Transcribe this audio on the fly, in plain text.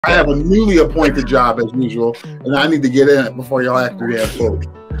I have a newly appointed job as usual, and I need to get in it before y'all actually have food.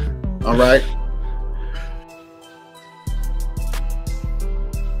 All right.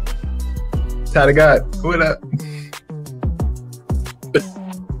 Child of God, what up?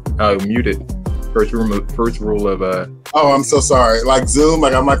 Oh, muted. First rule of Oh, I'm so sorry. Like Zoom,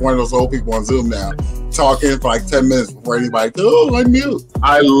 like I'm like one of those old people on Zoom now, talking for like 10 minutes before anybody. Oh, unmute.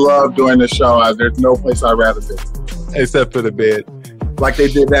 I love doing this show. There's no place I'd rather be, except for the bed. Like they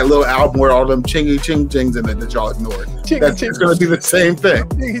did that little album where all them chingy ching chings in it that y'all ignored. That's going to be the same thing.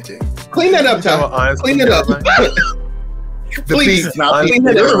 Clean that up, Tom. Clean it up. Please, clean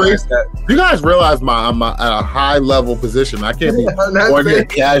it up. You guys realize I'm at a high level position. I can't be one here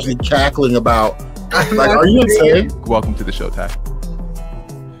casually cackling about. Like, are you insane? Welcome to the show, Ty.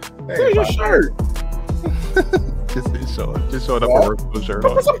 Where's your shirt? just showing up at work with a shirt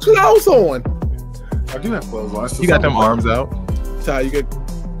on. Put some clothes on. I do have clothes on. You got them arms out. Ty,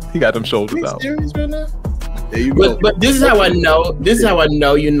 he got them shoulders out. Serious right now? There you go. But this is how I know. This is how I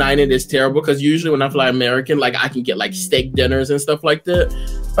know United is terrible, because usually when I fly American, like I can get like steak dinners and stuff like that.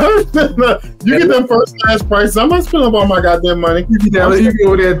 You get them first class prices. I'm not spending up all my goddamn money. You can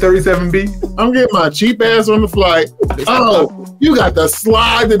go there at 37B. I'm getting my cheap ass on the flight. Oh, you got to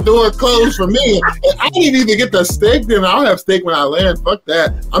slide the door closed for me. And I didn't even get the steak dinner. I'll have steak when I land. Fuck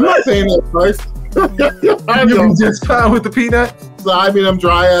that. I'm not paying that price. You just fine with the peanuts? Slide me them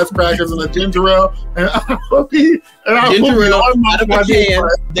dry ass crackers and a ginger ale, and I'll ginger ale out of a can.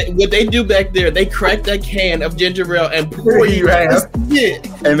 What they do back there, they crack that can of ginger ale and pour you ass.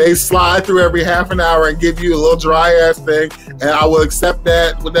 And they slide through every half an hour and give you a little dry ass thing, and I will accept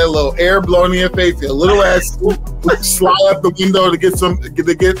that with that little air blowing in your face, a little ass slide up the window to get some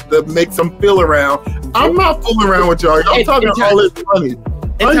to make some feel around. I'm not fooling around with y'all. Y'all talking all this money.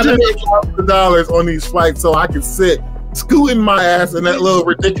 $100,000 on these flights so I can sit scooting my ass in that little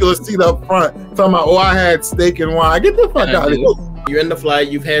ridiculous seat up front, talking about, oh, I had steak and wine. Get the fuck out of here. You're in the flight,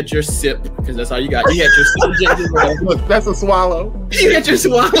 you've had your sip, because that's all you got. You had your sip ginger ale. Look, that's a swallow. You got your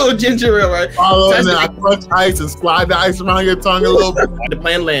swallow ginger ale, right? Swallow, and then I crunch ice and slide the ice around your tongue a little bit. The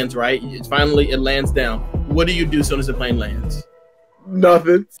plane lands, right? Finally, it lands down. What do you do as soon as the plane lands?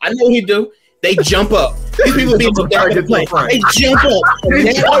 Nothing. I know what he do. They jump up. These people be the plane. They jump up.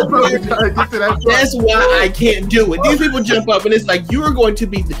 That's why I can't do it. These people jump up, and it's like, you are going to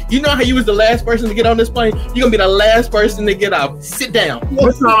be, you know how you was the last person to get on this plane? You're going to be the last person to get out. Sit down.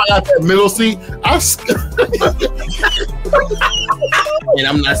 What's wrong at that middle seat? And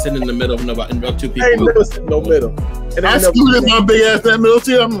I'm not sitting in the middle of two people. Ain't no middle. And I scooted my big ass that middle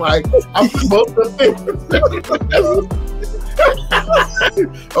seat. I'm like, I'm supposed to think.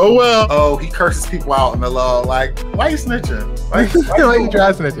 Oh well. Oh, he curses people out in the law. Like, why you snitching? Why you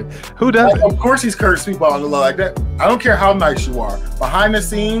try snitching? Who does it? Of course he's cursing people out in the law like that. I don't care how nice you are. Behind the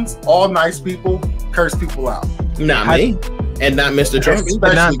scenes, all nice people curse people out. Not me. And not Mr. Trump.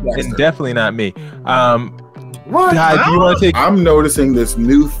 And definitely not me. What? Do you want to take? I'm noticing this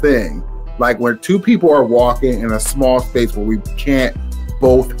new thing. Like when two people are walking in a small space where we can't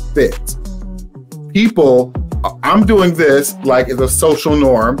both fit. People, I'm doing this like as a social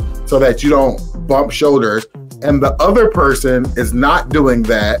norm so that you don't bump shoulders, and the other person is not doing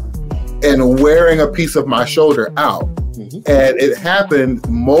that and wearing a piece of my shoulder out. And it happened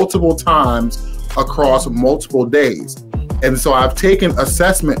multiple times across multiple days. And so I've taken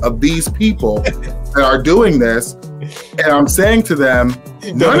assessment of these people that are doing this, and I'm saying to them,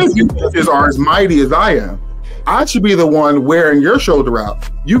 none of you bitches are as mighty as I am. I should be the one wearing your shoulder out.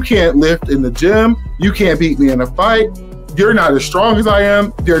 You can't lift in the gym. You can't beat me in a fight. You're not as strong as I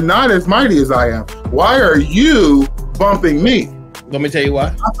am. You're not as mighty as I am. Why are you bumping me? Let me tell you why.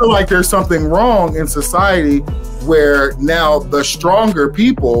 I feel like there's something wrong in society where now the stronger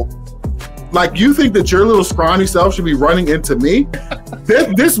people, like you think that your little scrawny self should be running into me?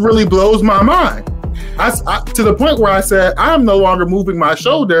 This really blows my mind. To the point where I said, I'm no longer moving my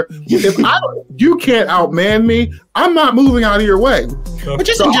shoulder. If you can't outman me, I'm not moving out of your way. But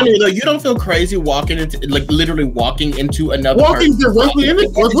just in general, though, you don't feel crazy walking into, like, literally walking into another walking directly into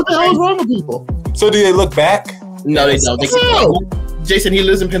it. What the hell is wrong with people? So do they look back? No, they don't. Jason, he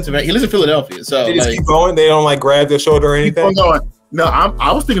lives in Pennsylvania. He lives in Philadelphia. So they just keep going. They don't like grab their shoulder or anything. Keep on going. No,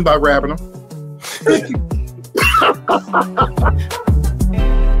 I was thinking about grabbing them.